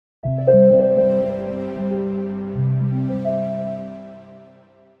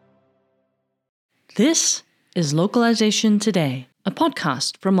This is Localization Today, a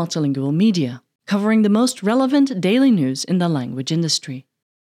podcast from Multilingual Media, covering the most relevant daily news in the language industry.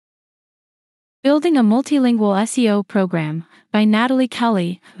 Building a Multilingual SEO Program by Nataly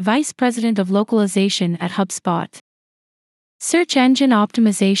Kelly, Vice President of Localization at HubSpot. Search engine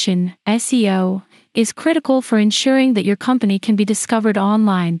optimization, SEO, is critical for ensuring that your company can be discovered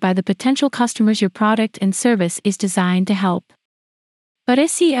online by the potential customers your product and service is designed to help. But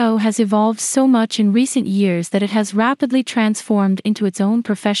SEO has evolved so much in recent years that it has rapidly transformed into its own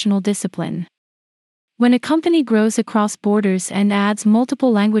professional discipline. When a company grows across borders and adds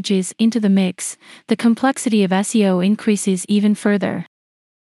multiple languages into the mix, the complexity of SEO increases even further.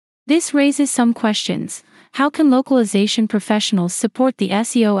 This raises some questions. How can localization professionals support the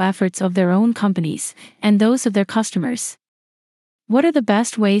SEO efforts of their own companies and those of their customers? What are the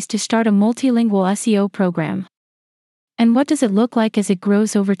best ways to start a multilingual SEO program? And what does it look like as it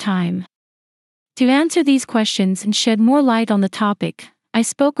grows over time? To answer these questions and shed more light on the topic, I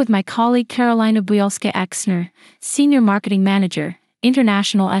spoke with my colleague Karolina Bujalska-Exner, Senior Marketing Manager,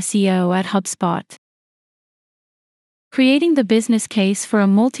 International SEO at HubSpot. Creating the business case for a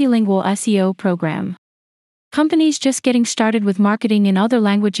multilingual SEO program. Companies just getting started with marketing in other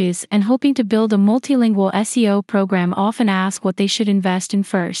languages and hoping to build a multilingual SEO program often ask what they should invest in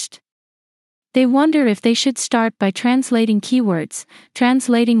first. They wonder if they should start by translating keywords,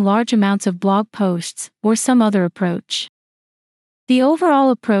 translating large amounts of blog posts, or some other approach. The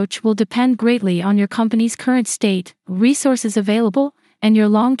overall approach will depend greatly on your company's current state, resources available, and your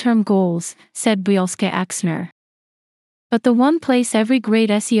long-term goals, said Bujalska-Exner. But the one place every great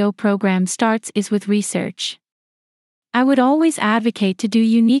SEO program starts is with research. I would always advocate to do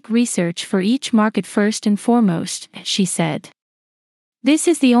unique research for each market first and foremost, she said. This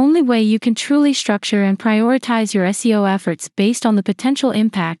is the only way you can truly structure and prioritize your SEO efforts based on the potential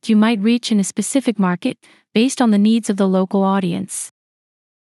impact you might reach in a specific market, based on the needs of the local audience.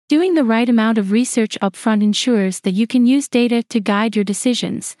 Doing the right amount of research upfront ensures that you can use data to guide your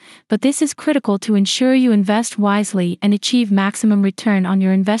decisions, but this is critical to ensure you invest wisely and achieve maximum return on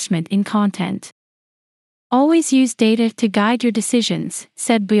your investment in content. Always use data to guide your decisions,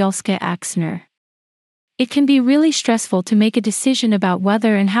 said Bujalska-Exner. It can be really stressful to make a decision about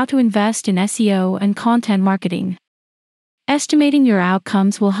whether and how to invest in SEO and content marketing. Estimating your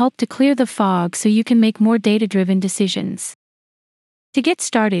outcomes will help to clear the fog so you can make more data-driven decisions. To get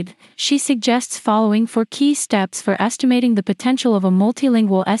started, she suggests following 4 key steps for estimating the potential of a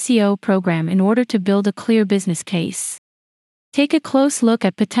multilingual SEO program in order to build a clear business case. Take a close look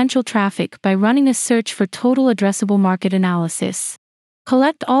at potential traffic by running a search for total addressable market analysis.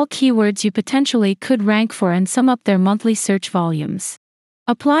 Collect all keywords you potentially could rank for and sum up their monthly search volumes.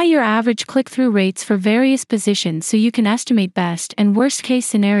 Apply your average click-through rates for various positions so you can estimate best and worst-case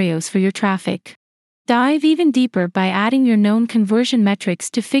scenarios for your traffic. Dive even deeper by adding your known conversion metrics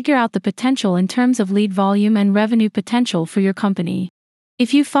to figure out the potential in terms of lead volume and revenue potential for your company.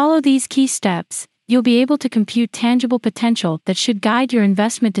 If you follow these key steps, you'll be able to compute tangible potential that should guide your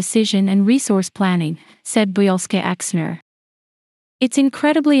investment decision and resource planning, said Bujalska-Exner. It's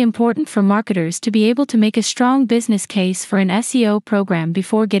incredibly important for marketers to be able to make a strong business case for an SEO program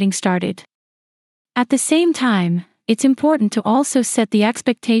before getting started. At the same time, it's important to also set the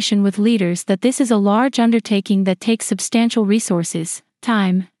expectation with leaders that this is a large undertaking that takes substantial resources,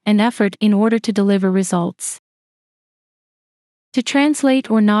 time, and effort in order to deliver results. To translate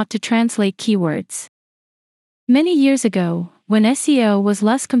or not to translate keywords. Many years ago, when SEO was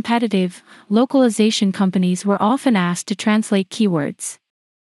less competitive, localization companies were often asked to translate keywords.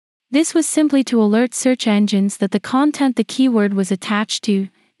 This was simply to alert search engines that the content the keyword was attached to,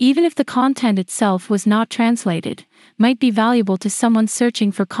 even if the content itself was not translated, might be valuable to someone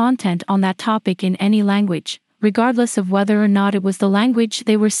searching for content on that topic in any language, regardless of whether or not it was the language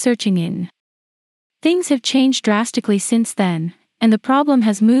they were searching in. Things have changed drastically since then, and the problem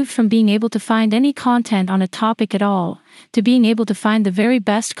has moved from being able to find any content on a topic at all, to being able to find the very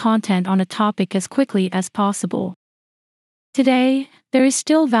best content on a topic as quickly as possible. Today, there is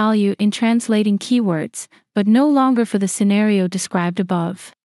still value in translating keywords, but no longer for the scenario described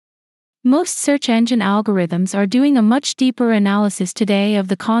above. Most search engine algorithms are doing a much deeper analysis today of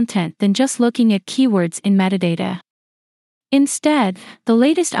the content than just looking at keywords in metadata. Instead, the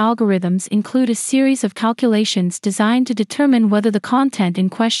latest algorithms include a series of calculations designed to determine whether the content in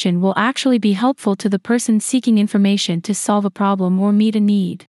question will actually be helpful to the person seeking information to solve a problem or meet a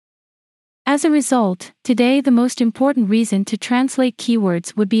need. As a result, today the most important reason to translate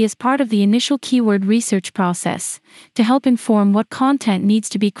keywords would be as part of the initial keyword research process, to help inform what content needs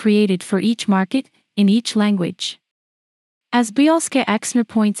to be created for each market, in each language. As Bujalska-Exner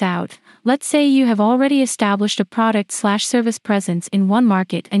points out, let's say you have already established a product/service presence in one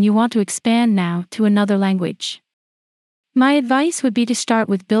market and you want to expand now to another language. My advice would be to start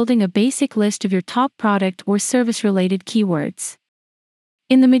with building a basic list of your top product or service-related keywords.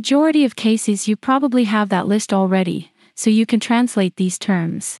 In the majority of cases, you probably have that list already, so you can translate these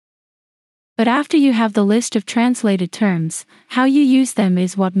terms. But after you have the list of translated terms, how you use them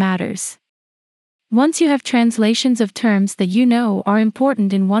is what matters. Once you have translations of terms that you know are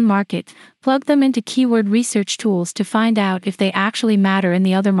important in one market, plug them into keyword research tools to find out if they actually matter in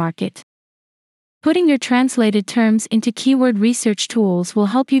the other market. Putting your translated terms into keyword research tools will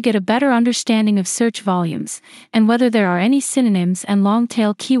help you get a better understanding of search volumes, and whether there are any synonyms and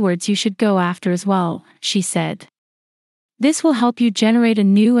long-tail keywords you should go after as well, she said. This will help you generate a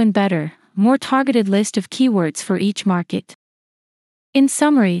new and better, more targeted list of keywords for each market. In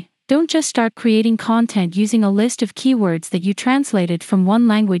summary, don't just start creating content using a list of keywords that you translated from one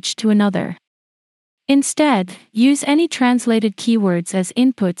language to another. Instead, use any translated keywords as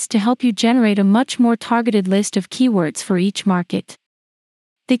inputs to help you generate a much more targeted list of keywords for each market.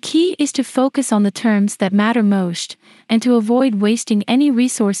 The key is to focus on the terms that matter most, and to avoid wasting any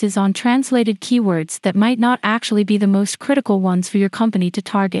resources on translated keywords that might not actually be the most critical ones for your company to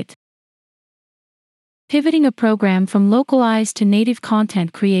target. Pivoting a program from localized to native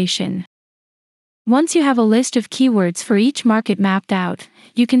content creation. Once you have a list of keywords for each market mapped out,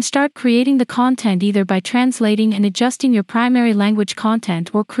 you can start creating the content either by translating and adjusting your primary language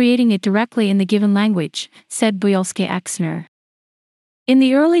content or creating it directly in the given language, said Bujalska-Exner. In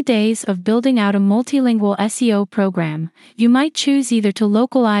the early days of building out a multilingual SEO program, you might choose either to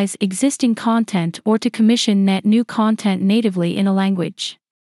localize existing content or to commission net new content natively in a language.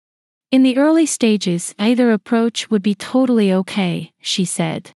 In the early stages, either approach would be totally okay, she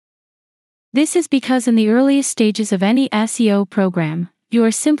said. This is because in the earliest stages of any SEO program, you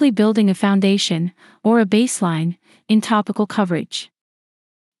are simply building a foundation, or a baseline, in topical coverage.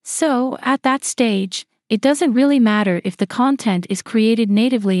 So, at that stage, it doesn't really matter if the content is created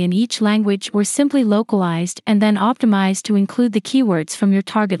natively in each language or simply localized and then optimized to include the keywords from your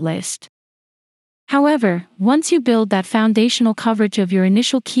target list. However, once you build that foundational coverage of your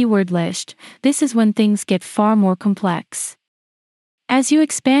initial keyword list, this is when things get far more complex. As you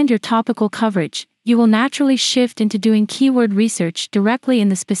expand your topical coverage, you will naturally shift into doing keyword research directly in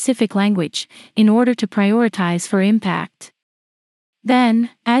the specific language, in order to prioritize for impact.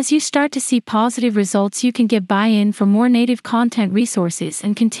 Then, as you start to see positive results, you can get buy-in from more native content resources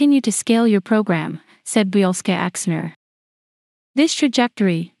and continue to scale your program, said Bujalska-Exner. This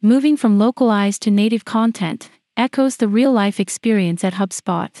trajectory, moving from localized to native content, echoes the real-life experience at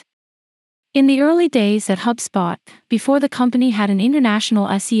HubSpot. In the early days at HubSpot, before the company had an international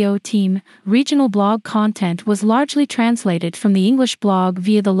SEO team, regional blog content was largely translated from the English blog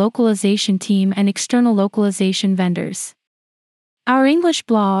via the localization team and external localization vendors. Our English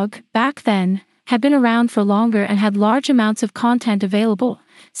blog, back then, had been around for longer and had large amounts of content available,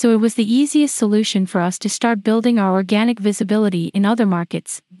 so it was the easiest solution for us to start building our organic visibility in other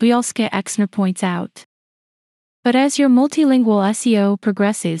markets, Bujalska-Exner points out. But as your multilingual SEO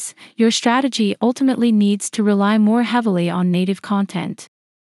progresses, your strategy ultimately needs to rely more heavily on native content.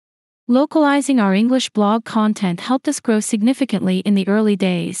 Localizing our English blog content helped us grow significantly in the early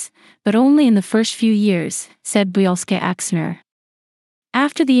days, but only in the first few years, said Bujalska-Exner.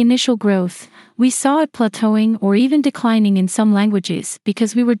 After the initial growth, we saw it plateauing or even declining in some languages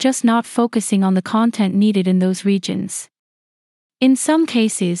because we were just not focusing on the content needed in those regions. In some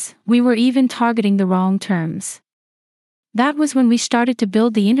cases, we were even targeting the wrong terms. That was when we started to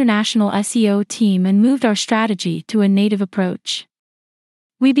build the international SEO team and moved our strategy to a native approach.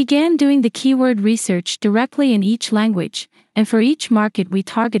 We began doing the keyword research directly in each language, and for each market we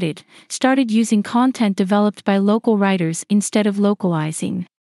targeted, started using content developed by local writers instead of localizing.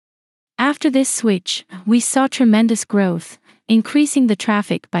 After this switch, we saw tremendous growth, increasing the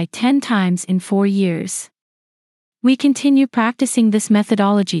traffic by 10 times in 4 years. We continue practicing this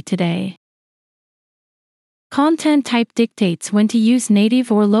methodology today. Content type dictates when to use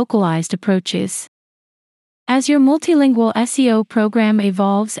native or localized approaches. As your multilingual SEO program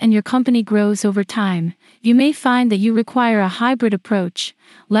evolves and your company grows over time, you may find that you require a hybrid approach,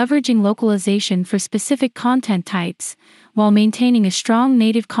 leveraging localization for specific content types, while maintaining a strong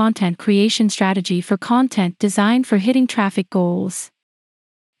native content creation strategy for content designed for hitting traffic goals.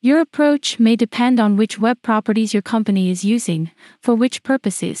 Your approach may depend on which web properties your company is using, for which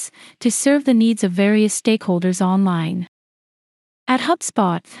purposes, to serve the needs of various stakeholders online. At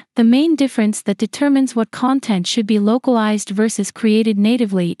HubSpot, the main difference that determines what content should be localized versus created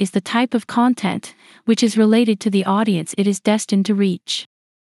natively is the type of content, which is related to the audience it is destined to reach.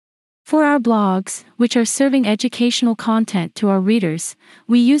 For our blogs, which are serving educational content to our readers,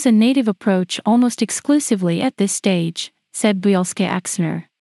 we use a native approach almost exclusively at this stage, said Bujalska-Exner.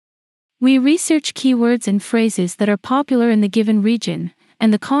 We research keywords and phrases that are popular in the given region,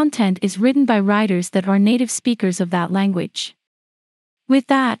 and the content is written by writers that are native speakers of that language. With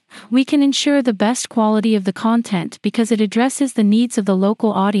that, we can ensure the best quality of the content because it addresses the needs of the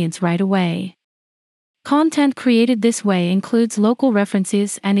local audience right away. Content created this way includes local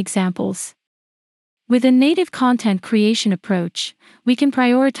references and examples. With a native content creation approach, we can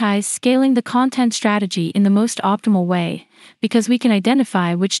prioritize scaling the content strategy in the most optimal way, because we can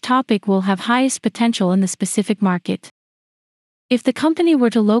identify which topic will have highest potential in the specific market. If the company were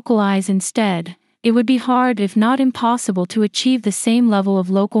to localize instead, it would be hard if not impossible to achieve the same level of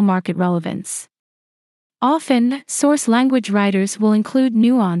local market relevance. Often, source language writers will include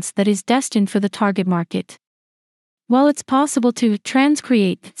nuance that is destined for the target market. While it's possible to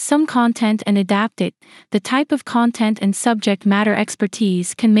transcreate some content and adapt it, the type of content and subject matter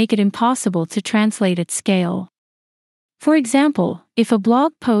expertise can make it impossible to translate at scale. For example, if a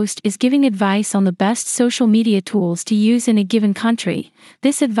blog post is giving advice on the best social media tools to use in a given country,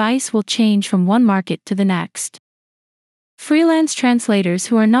 this advice will change from one market to the next. Freelance translators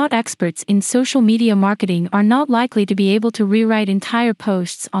who are not experts in social media marketing are not likely to be able to rewrite entire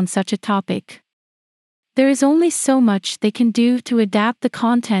posts on such a topic. There is only so much they can do to adapt the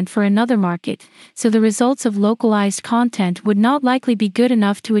content for another market, so the results of localized content would not likely be good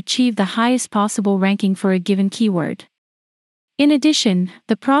enough to achieve the highest possible ranking for a given keyword. In addition,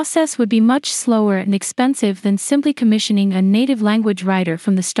 the process would be much slower and expensive than simply commissioning a native language writer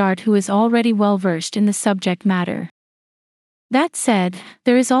from the start who is already well versed in the subject matter. That said,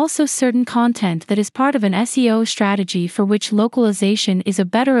 there is also certain content that is part of an SEO strategy for which localization is a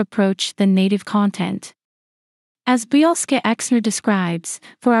better approach than native content. As Bujalska-Exner describes,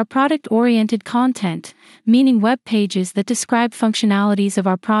 for our product-oriented content, meaning web pages that describe functionalities of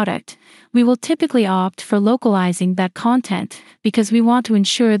our product, we will typically opt for localizing that content because we want to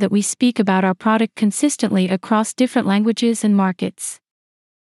ensure that we speak about our product consistently across different languages and markets.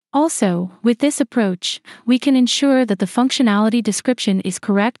 Also, with this approach, we can ensure that the functionality description is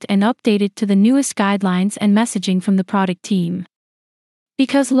correct and updated to the newest guidelines and messaging from the product team.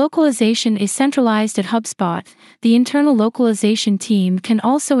 Because localization is centralized at HubSpot, the internal localization team can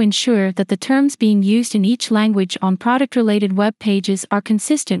also ensure that the terms being used in each language on product-related web pages are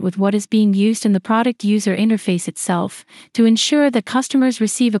consistent with what is being used in the product user interface itself, to ensure that customers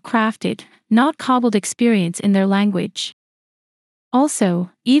receive a crafted, not cobbled experience in their language. Also,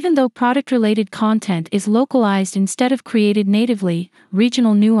 even though product-related content is localized instead of created natively,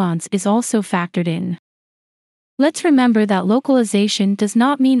 regional nuance is also factored in. Let's remember that localization does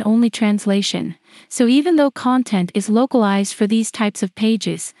not mean only translation, so even though content is localized for these types of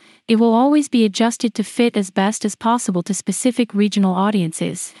pages, it will always be adjusted to fit as best as possible to specific regional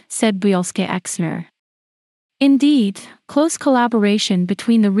audiences, said Bujalska-Exner. Indeed, close collaboration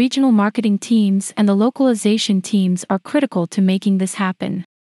between the regional marketing teams and the localization teams are critical to making this happen.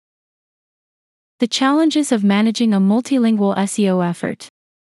 The challenges of managing a multilingual SEO effort.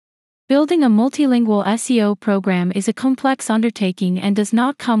 Building a multilingual SEO program is a complex undertaking and does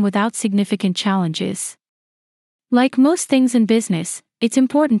not come without significant challenges. Like most things in business, it's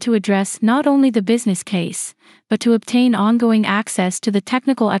important to address not only the business case, but to obtain ongoing access to the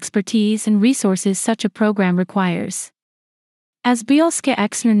technical expertise and resources such a program requires. As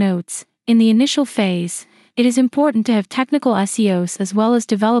Bujalska-Exner notes, in the initial phase, it is important to have technical SEOs as well as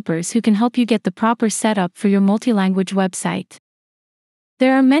developers who can help you get the proper setup for your multilanguage website.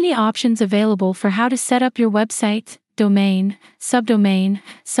 There are many options available for how to set up your website, domain, subdomain,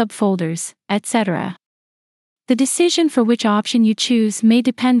 subfolders, etc. The decision for which option you choose may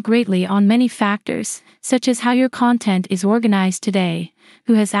depend greatly on many factors, such as how your content is organized today,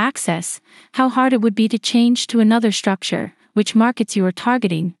 who has access, how hard it would be to change to another structure, which markets you are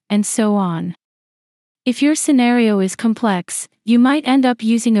targeting, and so on. If your scenario is complex, you might end up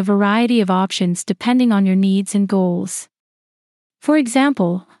using a variety of options depending on your needs and goals. For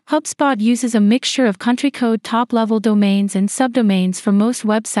example, HubSpot uses a mixture of country code top-level domains and subdomains for most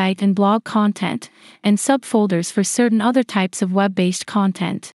website and blog content, and subfolders for certain other types of web-based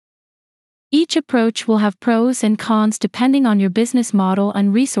content. Each approach will have pros and cons depending on your business model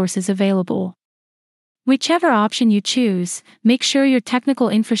and resources available. Whichever option you choose, make sure your technical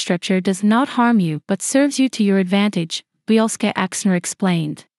infrastructure does not harm you but serves you to your advantage, Bujalska-Exner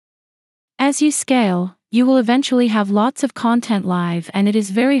explained. As you scale, you will eventually have lots of content live and it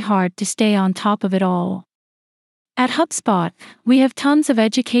is very hard to stay on top of it all. At HubSpot, we have tons of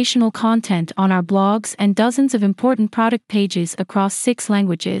educational content on our blogs and dozens of important product pages across 6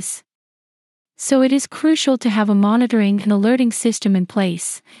 languages. So it is crucial to have a monitoring and alerting system in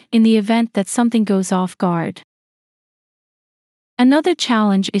place, in the event that something goes off guard. Another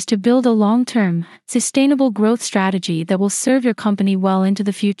challenge is to build a long-term, sustainable growth strategy that will serve your company well into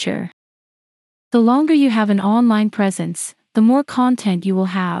the future. The longer you have an online presence, the more content you will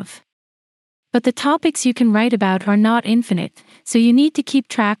have. But the topics you can write about are not infinite, so you need to keep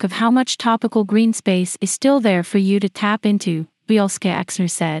track of how much topical green space is still there for you to tap into, Bujalska-Exner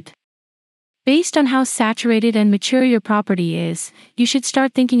said. Based on how saturated and mature your property is, you should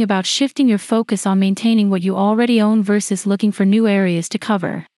start thinking about shifting your focus on maintaining what you already own versus looking for new areas to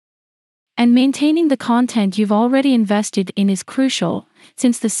cover. And maintaining the content you've already invested in is crucial,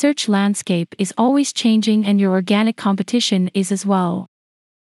 since the search landscape is always changing and your organic competition is as well.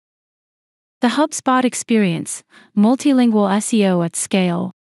 The HubSpot Experience, Multilingual SEO at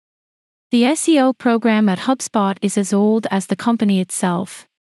Scale. The SEO program at HubSpot is as old as the company itself.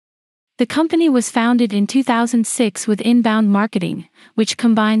 The company was founded in 2006 with inbound marketing, which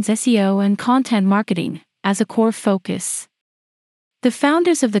combines SEO and content marketing, as a core focus. The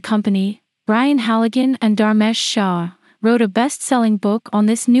founders of the company, Brian Halligan and Dharmesh Shah, wrote a best-selling book on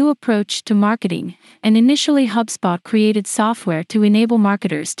this new approach to marketing, and initially HubSpot created software to enable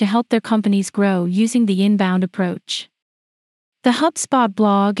marketers to help their companies grow using the inbound approach. The HubSpot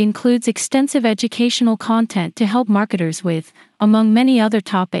blog includes extensive educational content to help marketers with, among many other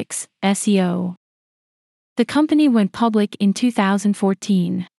topics, SEO. The company went public in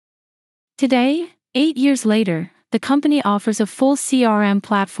 2014. Today, 8 years later, the company offers a full CRM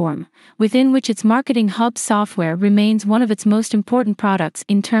platform, within which its Marketing Hub software remains one of its most important products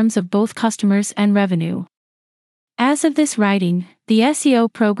in terms of both customers and revenue. As of this writing, the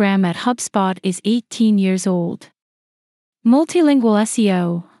SEO program at HubSpot is 18 years old. Multilingual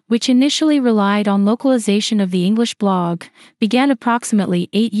SEO, which initially relied on localization of the English blog, began approximately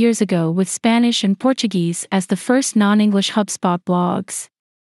 8 years ago with Spanish and Portuguese as the first non-English HubSpot blogs.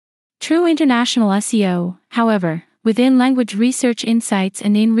 True international SEO, however, within language research insights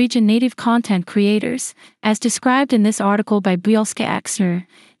and in-region native content creators, as described in this article by Bujalska-Exner,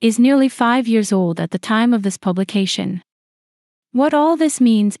 is nearly 5 years old at the time of this publication. What all this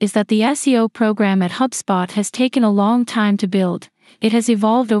means is that the SEO program at HubSpot has taken a long time to build. It has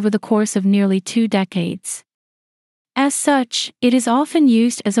evolved over the course of nearly 2 decades. As such, it is often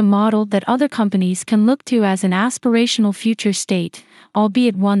used as a model that other companies can look to as an aspirational future state,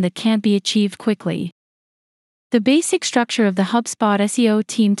 albeit one that can't be achieved quickly. The basic structure of the HubSpot SEO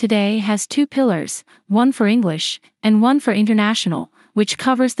team today has 2 pillars, one for English and one for international, which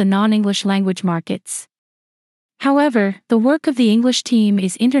covers the non-English language markets. However, the work of the English team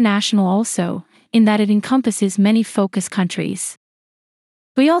is international also, in that it encompasses many focus countries.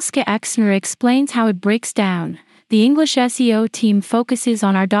 Bujalska-Exner explains how it breaks down. The English SEO team focuses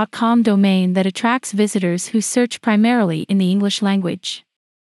on our .com domain that attracts visitors who search primarily in the English language.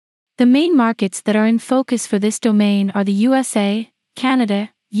 The main markets that are in focus for this domain are the USA, Canada,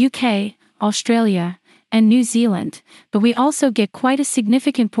 UK, Australia, and New Zealand, but we also get quite a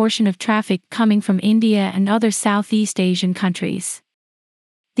significant portion of traffic coming from India and other Southeast Asian countries.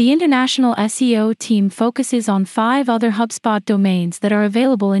 The international SEO team focuses on 5 other HubSpot domains that are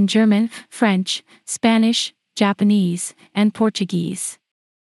available in German, French, Spanish, Japanese, and Portuguese.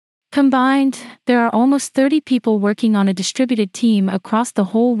 Combined, there are almost 30 people working on a distributed team across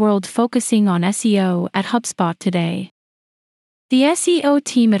the whole world focusing on SEO at HubSpot today. The SEO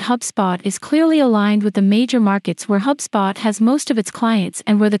team at HubSpot is clearly aligned with the major markets where HubSpot has most of its clients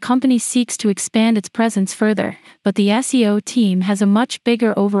and where the company seeks to expand its presence further, but the SEO team has a much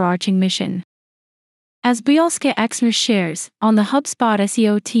bigger overarching mission. As Bujalska-Exner shares, on the HubSpot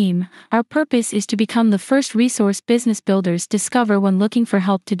SEO team, our purpose is to become the first resource business builders discover when looking for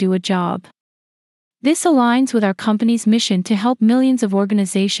help to do a job. This aligns with our company's mission to help millions of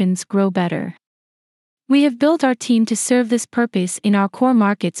organizations grow better. We have built our team to serve this purpose in our core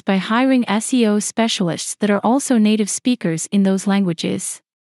markets by hiring SEO specialists that are also native speakers in those languages.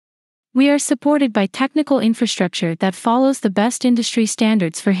 We are supported by technical infrastructure that follows the best industry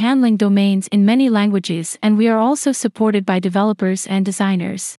standards for handling domains in many languages, and we are also supported by developers and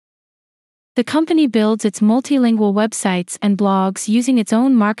designers. The company builds its multilingual websites and blogs using its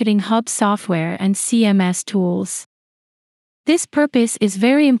own Marketing Hub software and CMS tools. This purpose is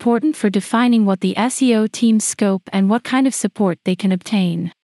very important for defining what the SEO team's scope and what kind of support they can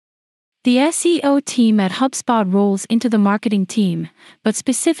obtain. The SEO team at HubSpot rolls into the marketing team, but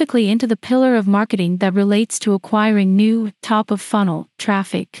specifically into the pillar of marketing that relates to acquiring new, top-of-funnel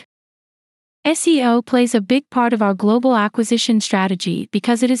traffic. SEO plays a big part of our global acquisition strategy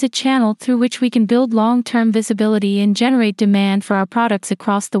because it is a channel through which we can build long-term visibility and generate demand for our products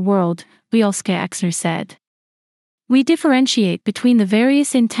across the world, Bujalska-Exner said. We differentiate between the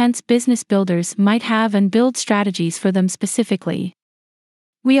various intents business builders might have and build strategies for them specifically.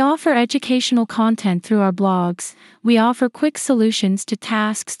 We offer educational content through our blogs, we offer quick solutions to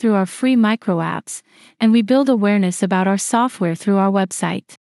tasks through our free micro apps, and we build awareness about our software through our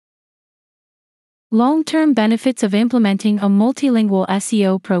website. Long-term benefits of implementing a multilingual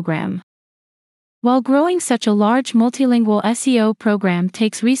SEO program. While growing such a large multilingual SEO program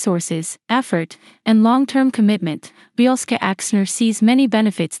takes resources, effort, and long-term commitment, Bujalska-Exner sees many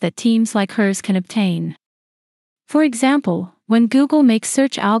benefits that teams like hers can obtain. For example, when Google makes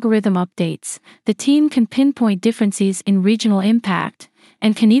search algorithm updates, the team can pinpoint differences in regional impact,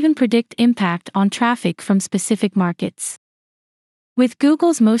 and can even predict impact on traffic from specific markets. With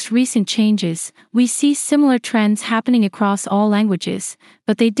Google's most recent changes, we see similar trends happening across all languages,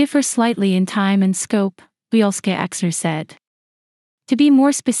 but they differ slightly in time and scope, Bujalska-Exner said. To be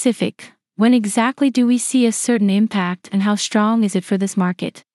more specific, when exactly do we see a certain impact and how strong is it for this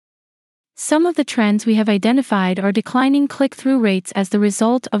market? Some of the trends we have identified are declining click-through rates as the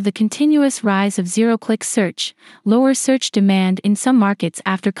result of the continuous rise of zero-click search, lower search demand in some markets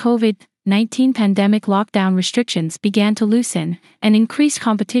after COVID-19 pandemic lockdown restrictions began to loosen, and increased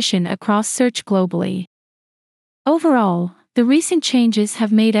competition across search globally. Overall, the recent changes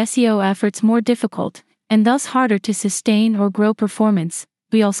have made SEO efforts more difficult, and thus harder to sustain or grow performance,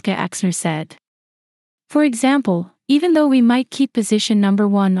 Bujalska-Exner said. For example, even though we might keep position number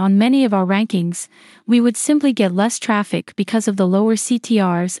 1 on many of our rankings, we would simply get less traffic because of the lower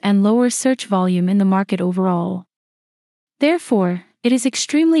CTRs and lower search volume in the market overall. Therefore, it is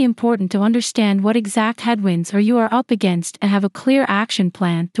extremely important to understand what exact headwinds you are up against and have a clear action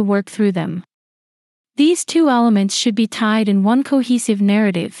plan to work through them. These two elements should be tied in one cohesive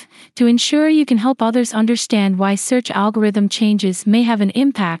narrative to ensure you can help others understand why search algorithm changes may have an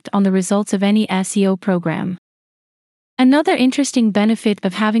impact on the results of any SEO program. Another interesting benefit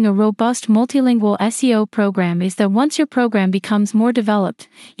of having a robust multilingual SEO program is that once your program becomes more developed,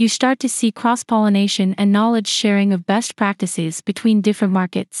 you start to see cross-pollination and knowledge sharing of best practices between different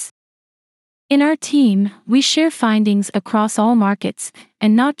markets. In our team, we share findings across all markets,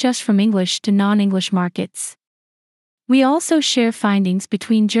 and not just from English to non-English markets. We also share findings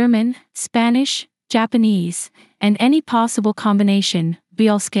between German, Spanish, Japanese, and any possible combination,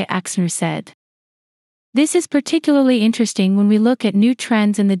 Bujalska-Exner said. This is particularly interesting when we look at new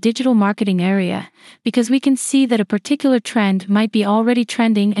trends in the digital marketing area, because we can see that a particular trend might be already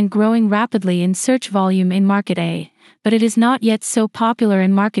trending and growing rapidly in search volume in Market A, but it is not yet so popular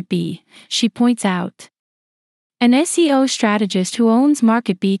in Market B, she points out. An SEO strategist who owns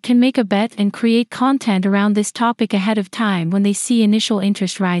Market B can make a bet and create content around this topic ahead of time when they see initial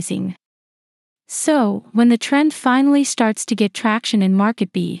interest rising. So, when the trend finally starts to get traction in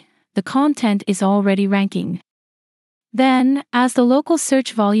Market B, the content is already ranking. Then, as the local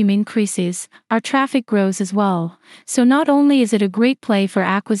search volume increases, our traffic grows as well, so not only is it a great play for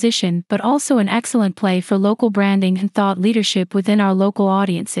acquisition but also an excellent play for local branding and thought leadership within our local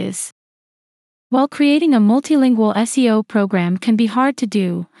audiences. While creating a multilingual SEO program can be hard to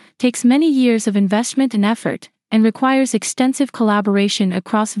do, takes many years of investment and effort, and requires extensive collaboration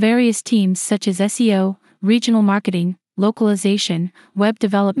across various teams such as SEO, regional marketing, localization, web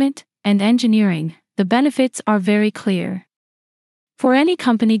development, and engineering, the benefits are very clear. For any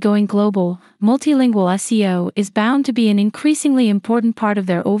company going global, multilingual SEO is bound to be an increasingly important part of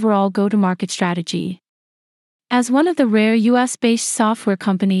their overall go-to-market strategy. As one of the rare US-based software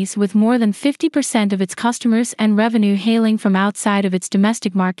companies with more than 50% of its customers and revenue hailing from outside of its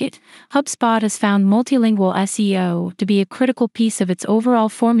domestic market, HubSpot has found multilingual SEO to be a critical piece of its overall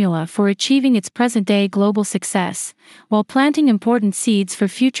formula for achieving its present-day global success, while planting important seeds for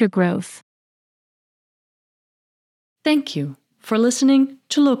future growth. Thank you for listening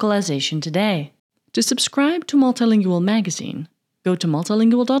to Localization Today. To subscribe to Multilingual magazine, go to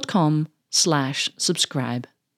multilingual.com/subscribe.